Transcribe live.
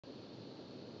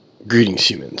Greetings,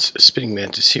 humans. Spinning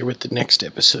Mantis here with the next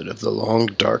episode of the Long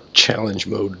Dark Challenge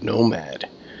Mode Nomad.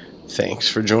 Thanks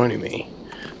for joining me.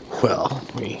 Well,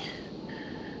 we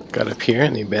got up here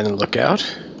in the abandoned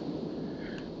lookout.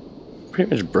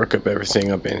 Pretty much broke up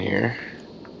everything up in here.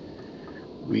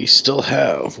 We still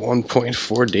have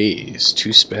 1.4 days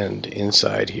to spend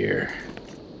inside here.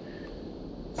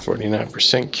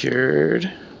 49%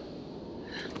 cured.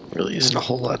 Really isn't a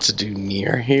whole lot to do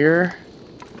near here.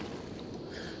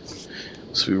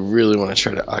 So we really want to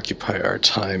try to occupy our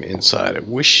time inside. I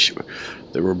wish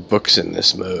there were books in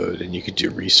this mode and you could do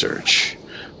research,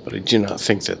 but I do not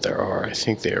think that there are. I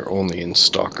think they are only in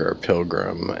Stalker,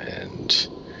 Pilgrim, and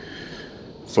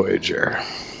Voyager.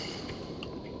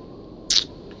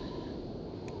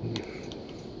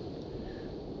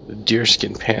 The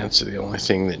deerskin pants are the only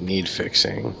thing that need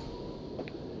fixing.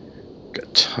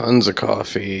 Got tons of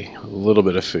coffee, a little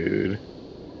bit of food.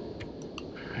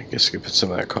 I guess I could put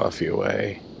some of that coffee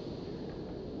away.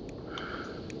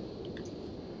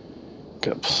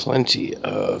 Got plenty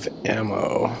of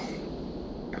ammo.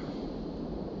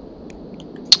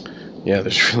 Yeah,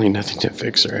 there's really nothing to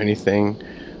fix or anything,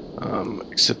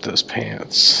 except those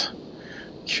pants.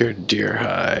 Cured deer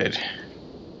hide.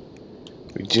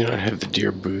 We do not have the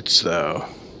deer boots, though.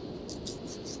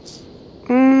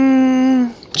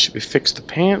 Should we fix the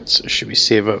pants, or should we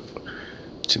save up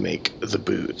to make the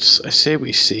boots? I say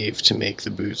we save to make the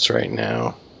boots right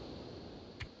now.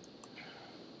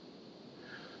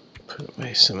 Put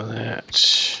away some of that.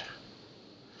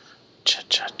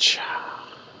 Cha-cha-cha.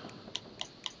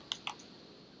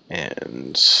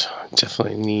 And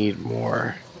definitely need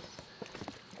more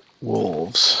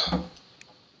wolves.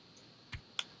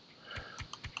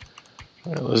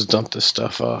 Alright, let's dump this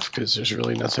stuff off because there's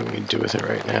really nothing we can do with it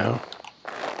right now.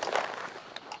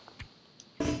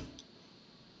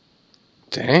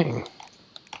 Dang.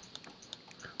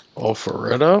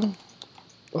 Alfredo?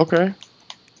 Okay.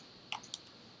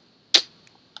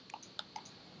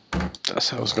 That's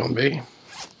how it's gonna be.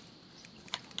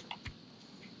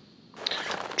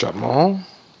 Drop them all.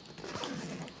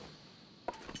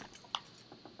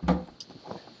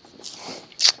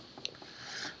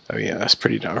 Oh yeah, that's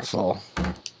pretty darn full.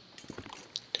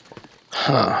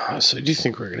 Huh, so I do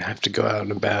think we're gonna have to go out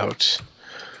and about.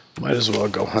 Might as well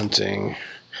go hunting.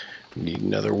 Need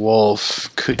another wolf.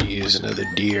 Could use another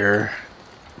deer.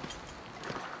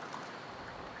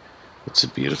 It's a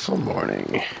beautiful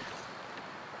morning.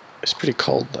 It's pretty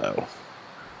cold though.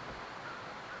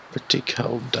 Pretty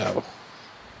cold though.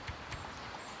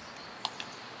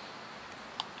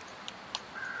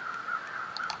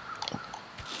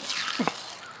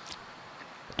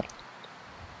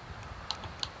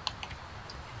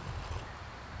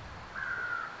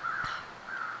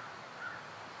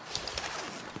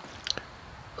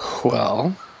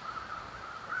 Well,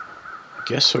 I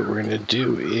guess what we're gonna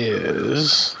do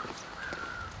is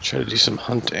try to do some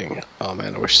hunting. Oh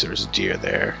man, I wish there was a deer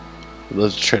there. I'd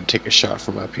love to try to take a shot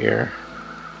from up here.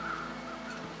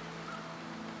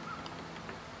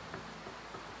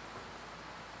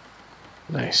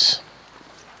 Nice.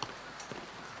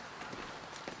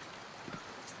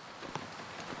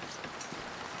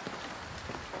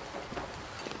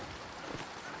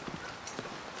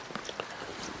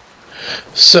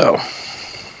 So,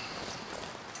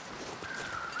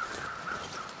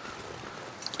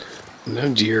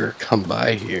 no deer come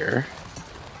by here.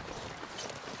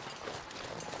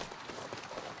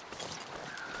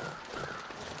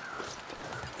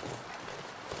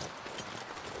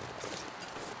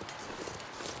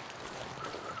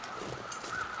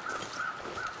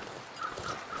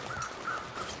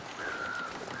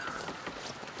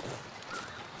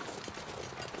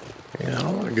 Yeah, I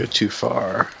don't want to go too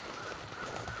far.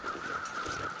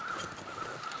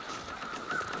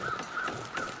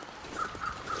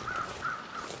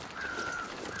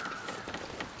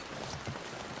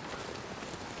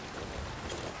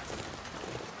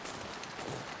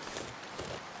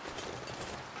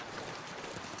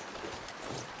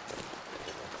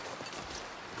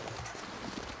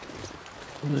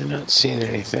 Really not seeing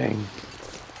anything.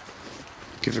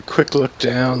 Give a quick look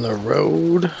down the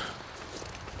road.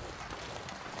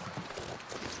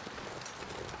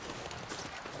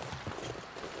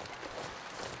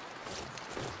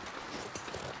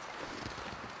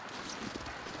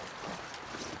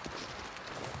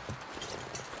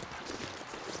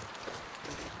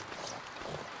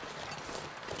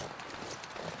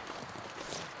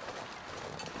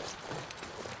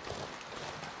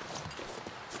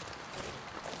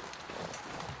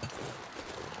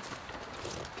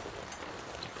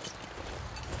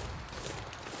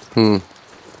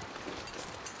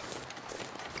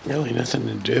 Really nothing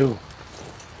to do.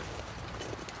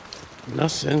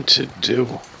 Nothing to do.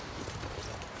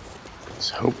 I was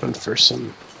hoping for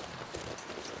some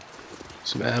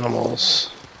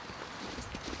animals.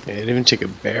 Yeah, I'd even take a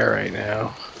bear right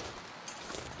now.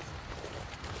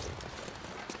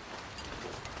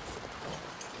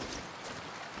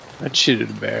 I'd shoot at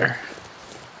a bear.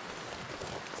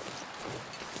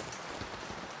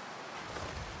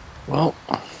 Well,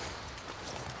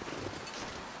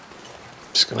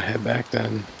 just gonna head back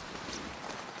then.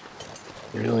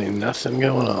 Really nothing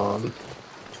going on.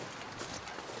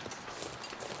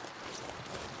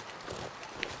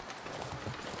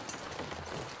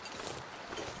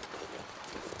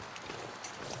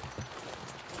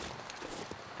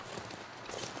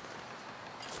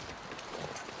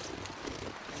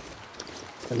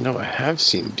 I know I have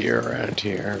seen deer around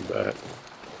here, but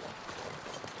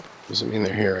doesn't mean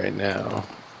they're here right now.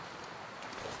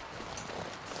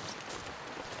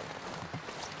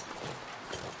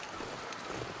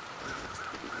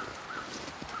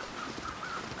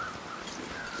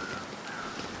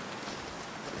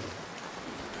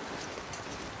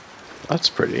 That's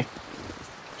pretty. I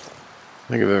don't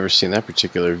think I've ever seen that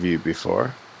particular view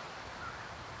before.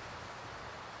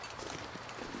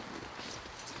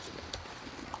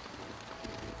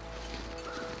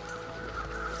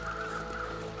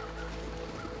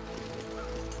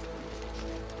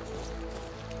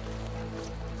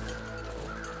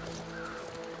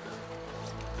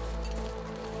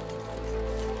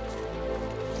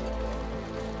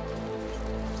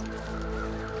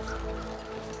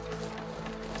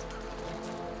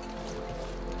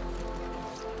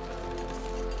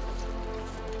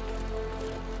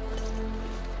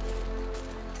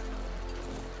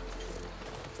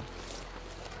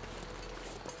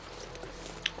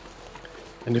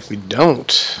 And if we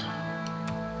don't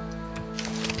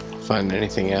find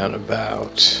anything out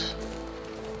about,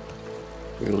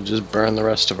 we will just burn the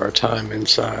rest of our time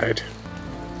inside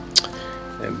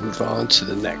and move on to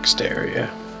the next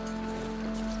area.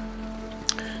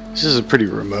 This is a pretty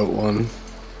remote one.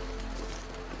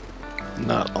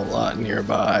 Not a lot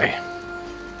nearby.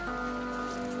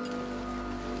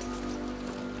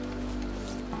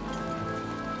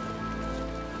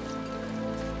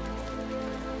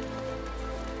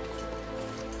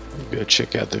 Go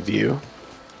check out the view.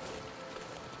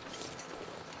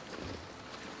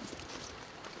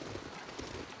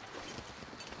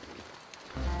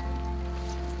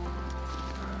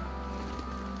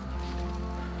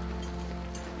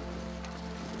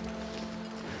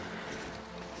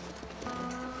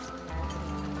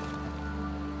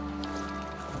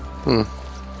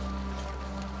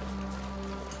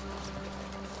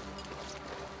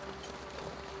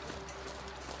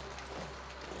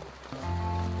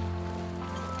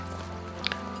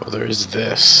 Well, there is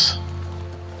this.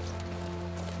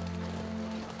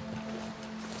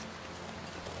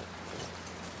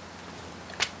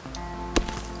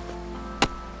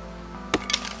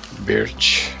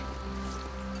 Birch.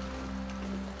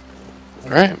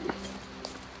 Alright.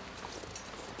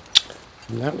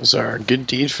 And that was our good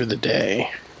deed for the day.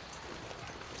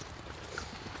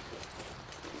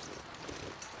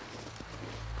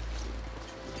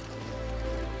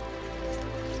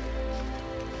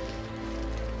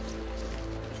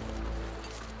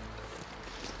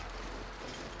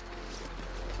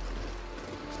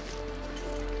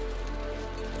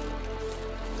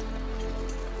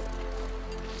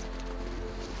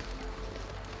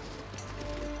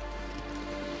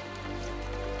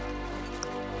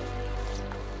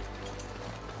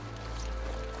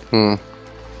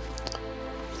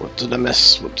 What did I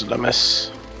miss? What did I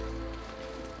miss?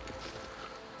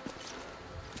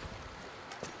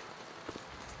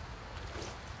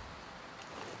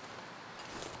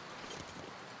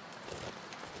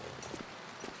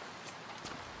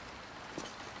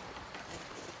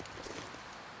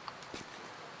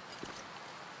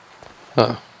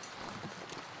 Huh.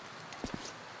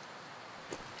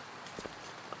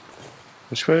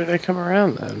 Which way did I come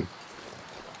around then?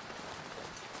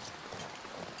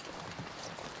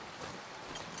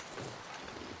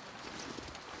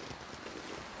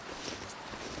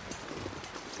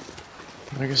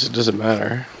 I guess it doesn't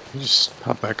matter. You just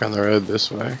hop back on the road this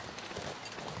way.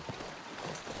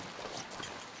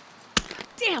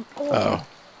 Damn! Oh.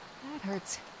 That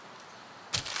hurts.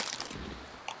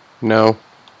 No.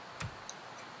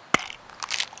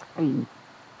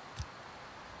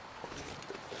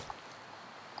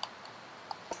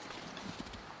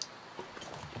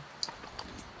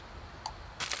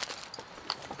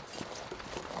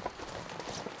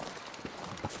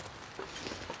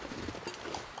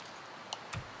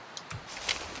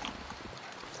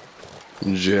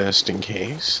 Just in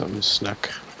case I'm snuck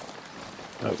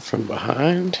Out from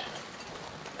behind.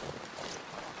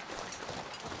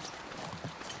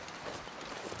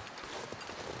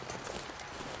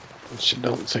 Which I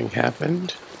don't think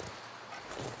happened.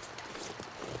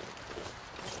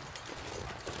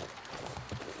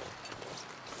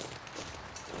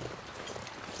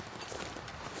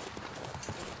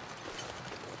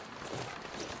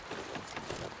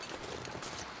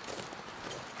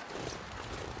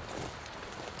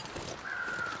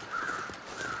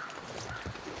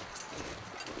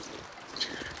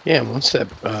 Yeah, once that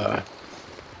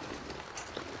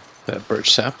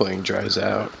birch sapling dries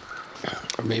out,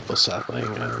 or maple sapling,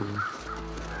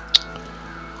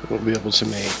 we'll be able to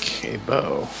make a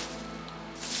bow.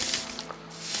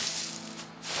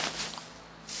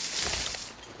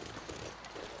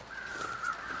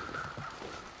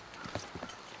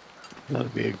 That'll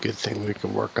be a good thing we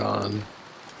can work on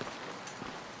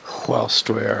whilst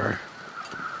we're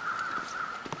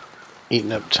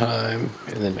eating up time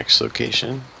in the next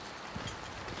location.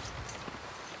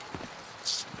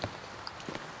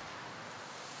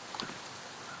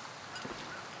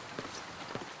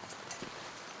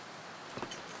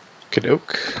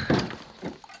 Kadoke.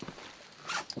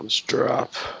 Let's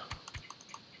drop.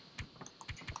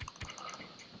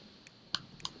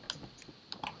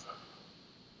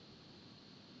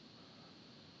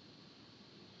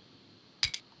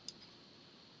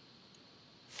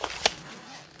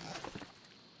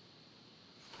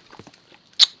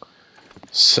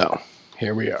 So,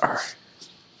 here we are.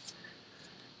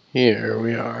 Here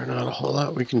we are. Not a whole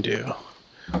lot we can do.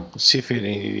 Let's see if we had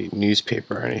any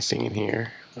newspaper or anything in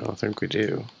here. I don't think we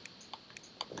do.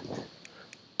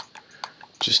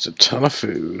 Just a ton of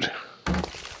food.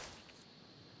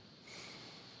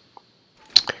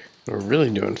 We're really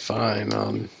doing fine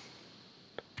on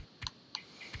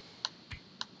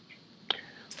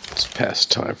this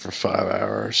past time for 5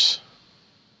 hours.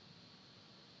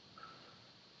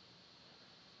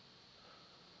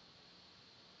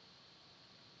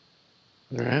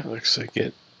 Alright, looks like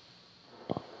it.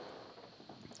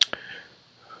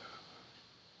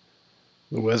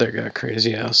 The weather got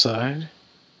crazy outside.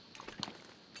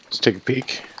 Let's take a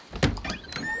peek.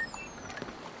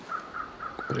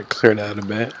 But it cleared out a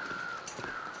bit.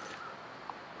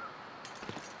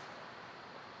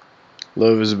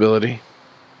 Low visibility.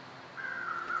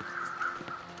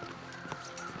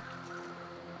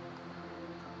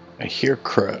 I hear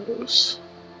crows.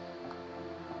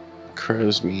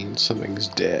 Crows mean something's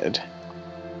dead.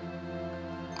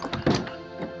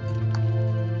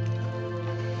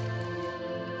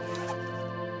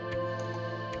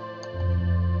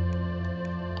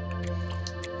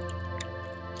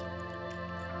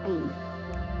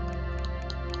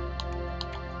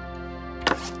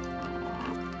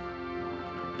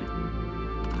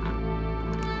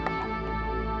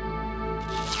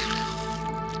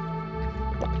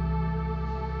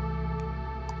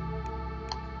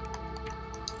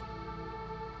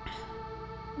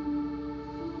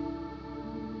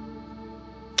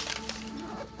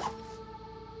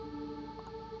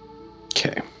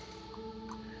 Okay.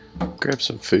 Grab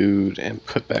some food and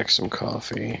put back some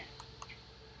coffee.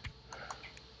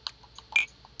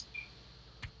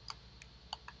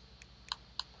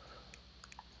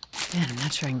 Man, I'm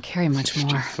not sure I can carry much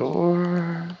more.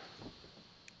 54.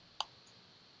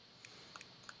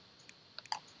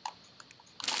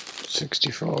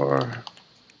 64.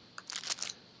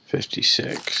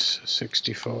 56.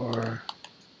 64.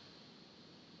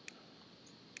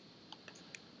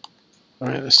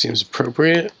 Alright, this seems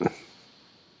appropriate.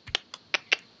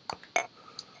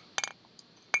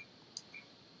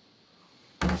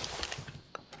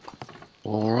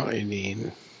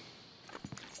 Alrighty.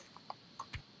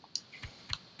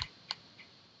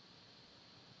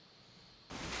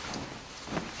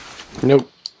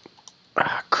 Nope.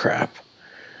 Ah, crap.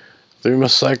 Threw my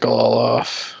cycle all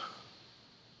off.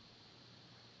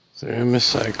 Threw my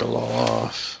cycle all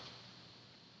off.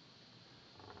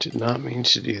 Did not mean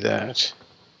to do that.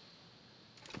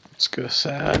 Let's go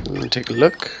outside and take a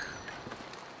look.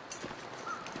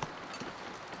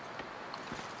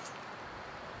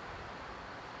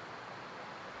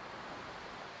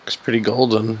 Looks pretty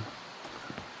golden.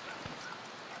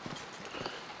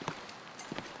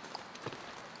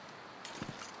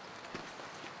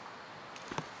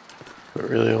 But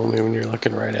really only when you're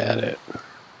looking right at it.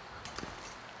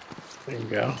 There you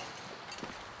go.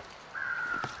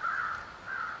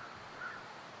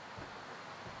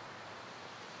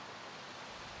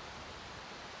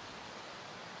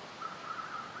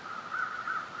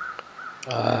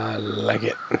 I like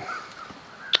it.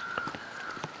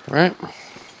 Right.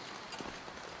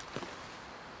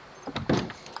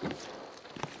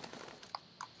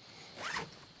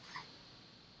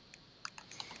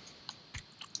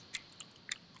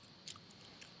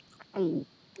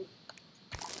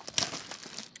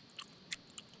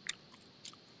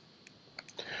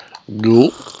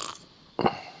 Gulp.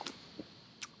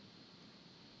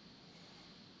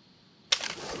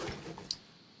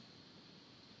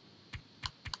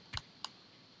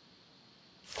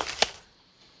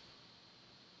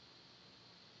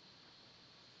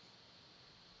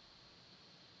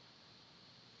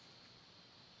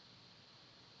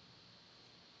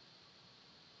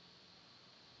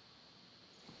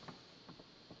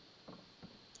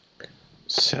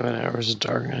 Seven hours of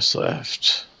darkness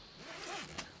left.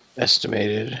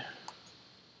 Estimated.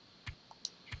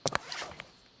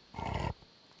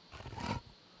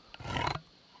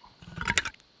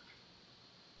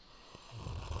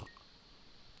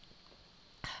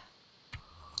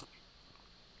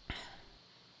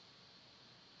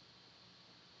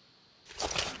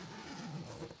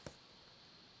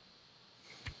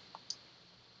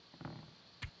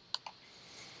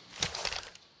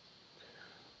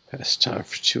 Past time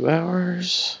for 2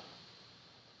 hours.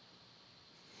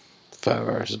 5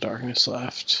 hours of darkness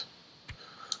left.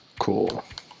 Cool.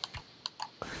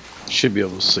 Should be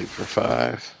able to sleep for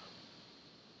 5.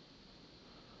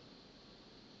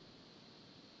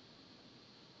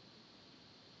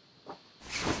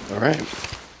 Alright.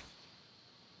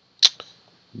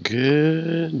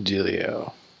 Good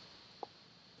dealio.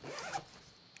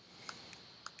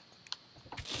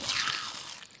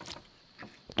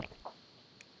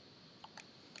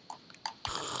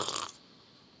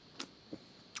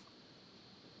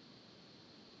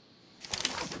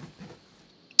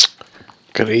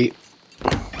 Gotta eat.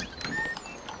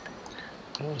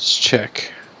 Let's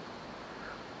check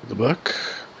the book.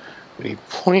 We need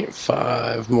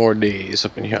 0.5 more days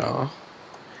up in here. And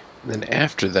then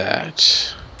after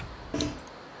that,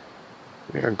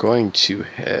 we are going to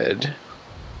head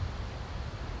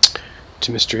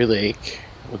to Mystery Lake.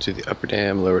 We'll do the Upper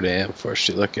Dam, Lower Dam,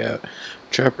 Forestry Lookout,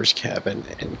 Trapper's Cabin,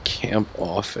 and Camp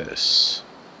Office.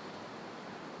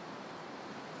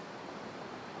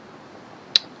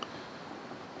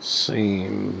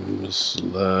 Seems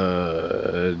legit.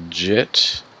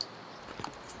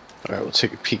 Alright, we'll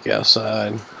take a peek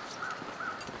outside.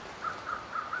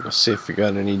 Let's see if we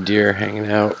got any deer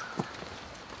hanging out.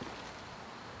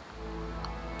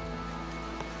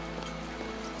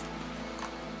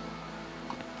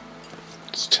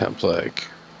 It's temp leg.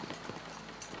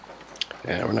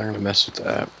 Yeah, we're not going to mess with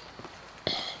that.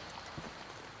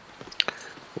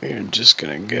 We're just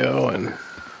going to go and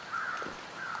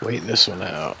wait this one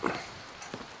out.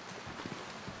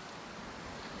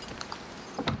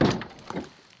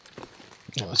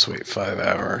 Let's wait 5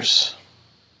 hours.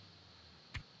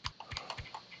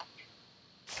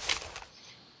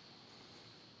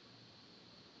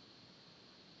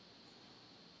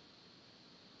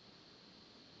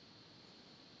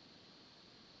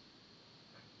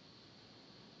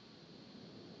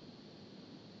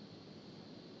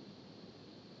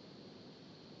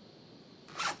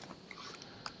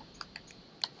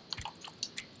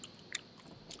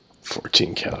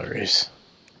 Calories.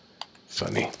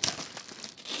 Funny.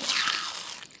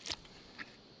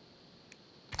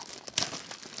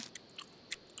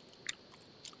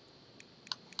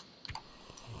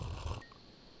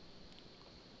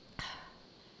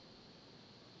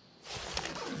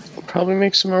 We'll probably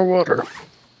make some more water.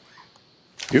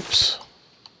 Oops.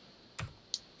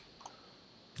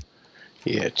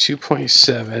 Yeah,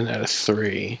 2.7 out of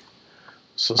 3.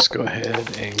 So let's go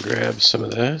ahead and grab some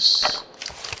of this.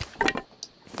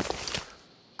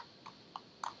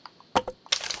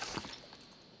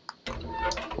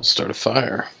 Let's start a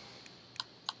fire.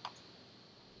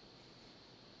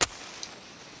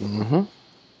 Mm-hmm.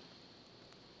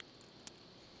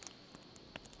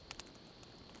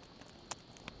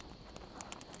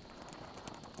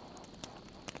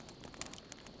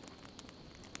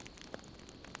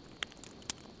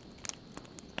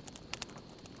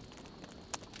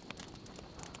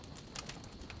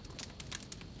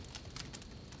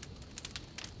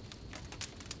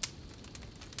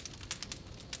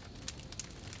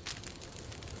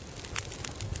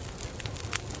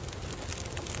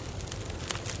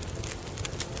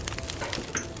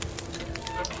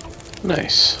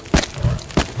 Nice.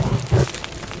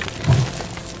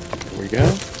 There we go.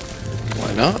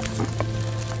 Why not?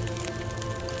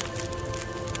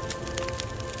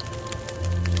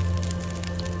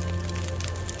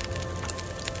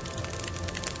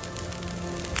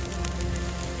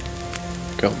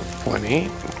 Go with 0.8.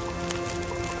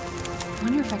 I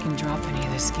wonder if I can drop any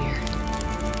of this gear.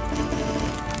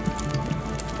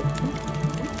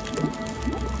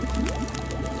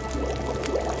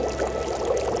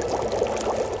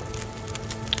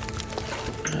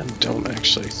 Don't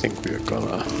actually think we are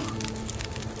gonna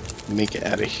make it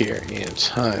out of here in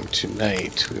time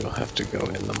tonight. We will have to go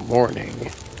in the morning.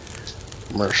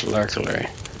 Most likely.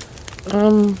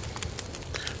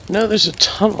 No, there's a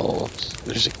tunnel.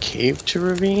 There's a cave to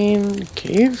ravine.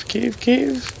 Cave?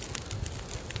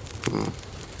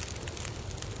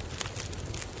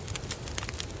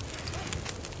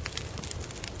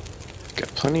 Got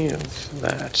plenty of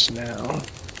that now.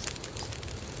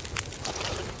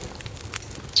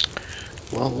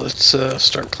 Well, let's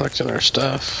start collecting our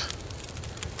stuff.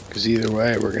 Because either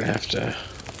way, we're going to have to...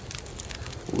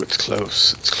 Ooh, it's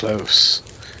close. It's close.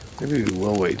 Maybe we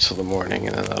will wait till the morning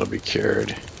and then that'll be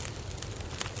cured.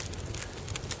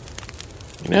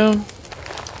 You know?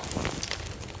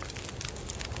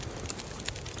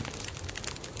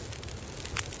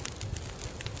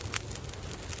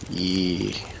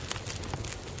 Yee.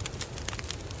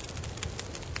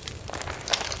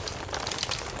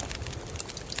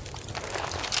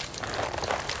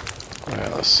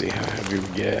 Alright, let's see how heavy we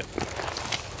get.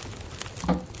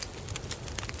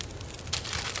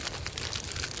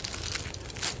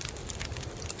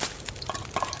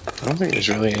 I don't think there's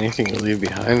really anything to leave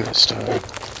behind this time.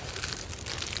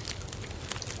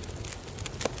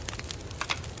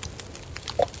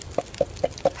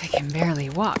 I can barely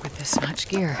walk with this much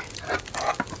gear.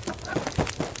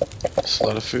 It's a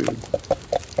lot of food.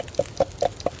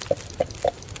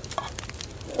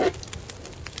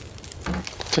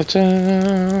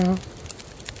 Ta-da!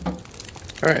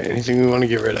 Alright, anything we want to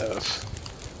get rid of?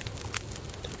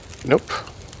 Nope.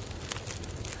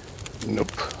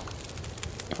 Nope.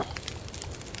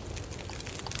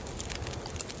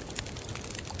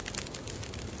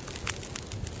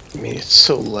 I mean, it's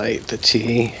so light, the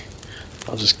tea.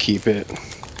 I'll just keep it.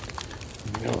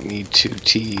 We don't need 2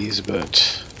 teas,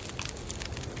 but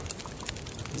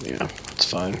yeah, it's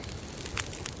fine.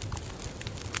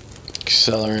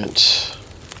 Accelerant.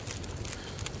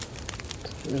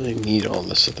 Don't really need all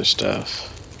this other stuff.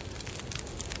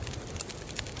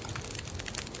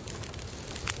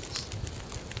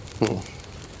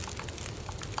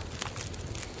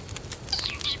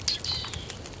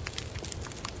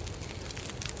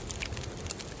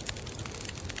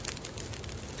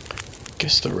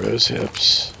 Guess the rose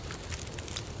hips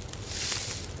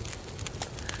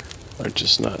are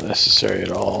just not necessary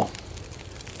at all.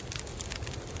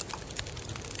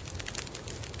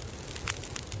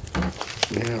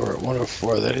 Yeah, we're at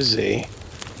 104. That is a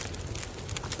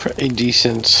pretty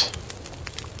decent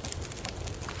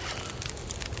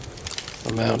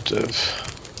amount of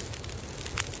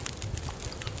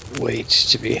weight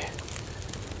to be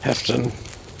hefting.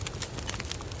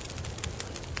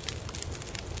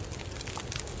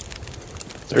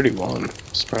 $31,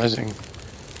 surprising.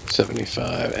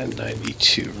 75 and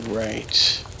 92, right.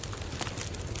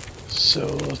 So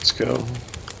let's go.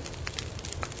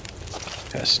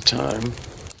 Pass the time.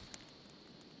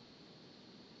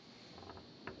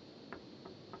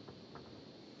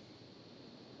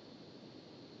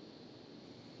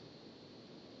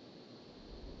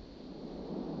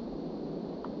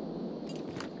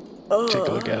 Take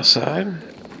a look outside.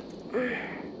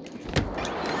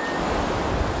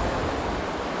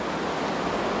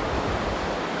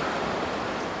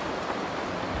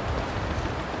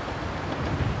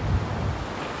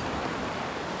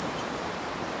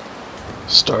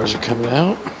 Stars are coming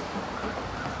out.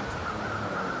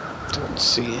 Don't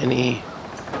see any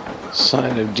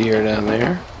sign of deer down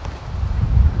there.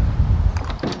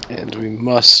 And we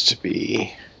must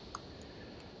be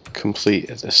complete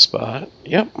at this spot.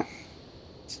 Yep.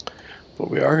 But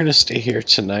we are going to stay here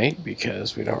tonight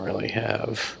because we don't really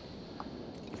have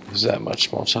that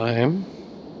much more time.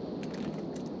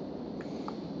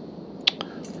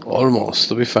 Almost.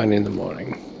 They'll be fine in the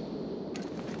morning.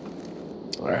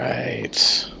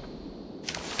 Alright.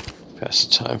 Pass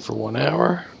the time for 1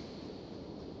 hour.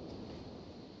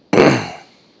 Pass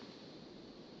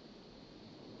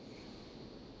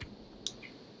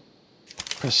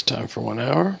the time for 1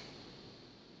 hour.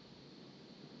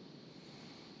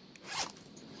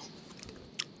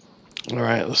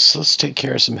 Alright, let's take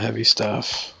care of some heavy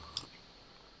stuff.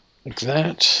 Like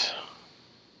that.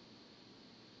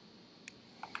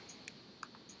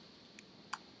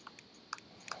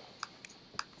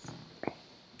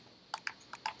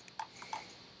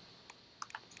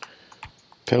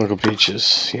 Pinnacle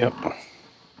peaches, yep.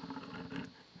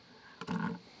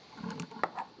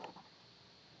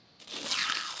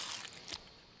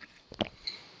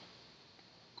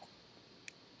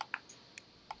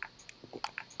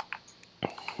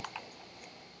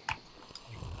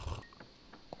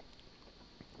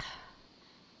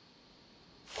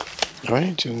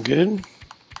 Alright, doing good.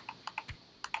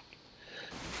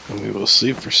 go to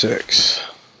sleep for 6.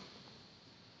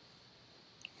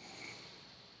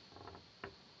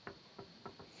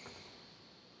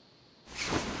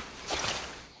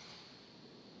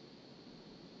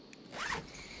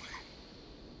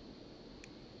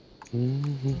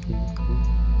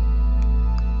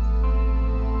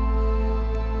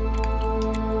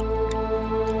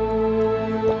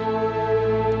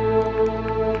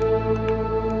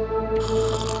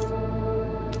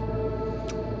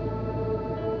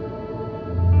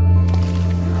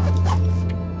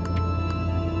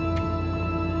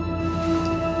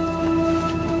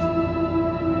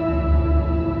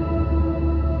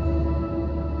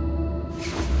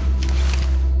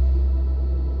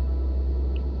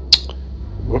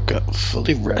 Woke up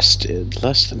fully rested,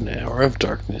 less than an hour of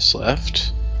darkness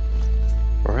left.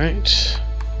 Alright.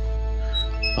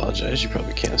 Apologize, you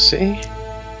probably can't see.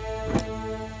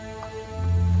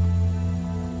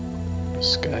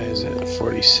 Sky is at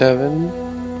 47,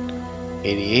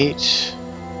 88.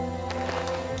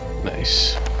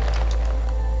 Nice.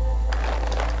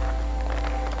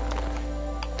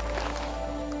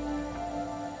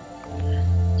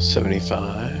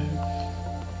 $75.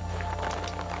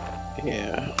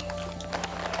 Yeah.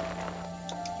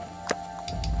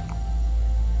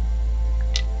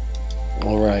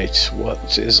 Alright,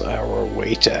 what is our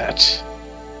weight at?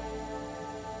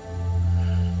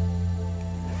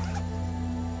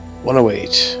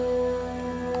 108.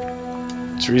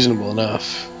 It's reasonable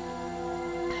enough.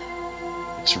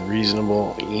 It's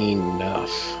reasonable enough.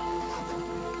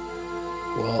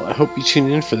 Well, I hope you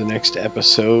tune in for the next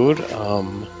episode,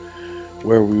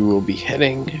 where we will be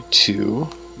heading to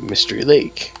Mystery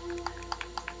Lake,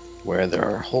 where there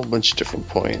are a whole bunch of different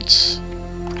points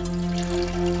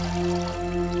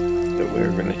that we're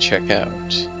going to check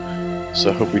out. So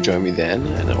I hope you join me then,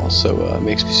 and it also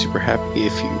makes me super happy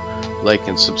if you like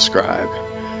and subscribe.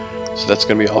 So that's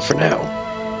going to be all for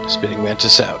now. Spinning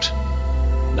Mantis out.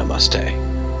 Namaste.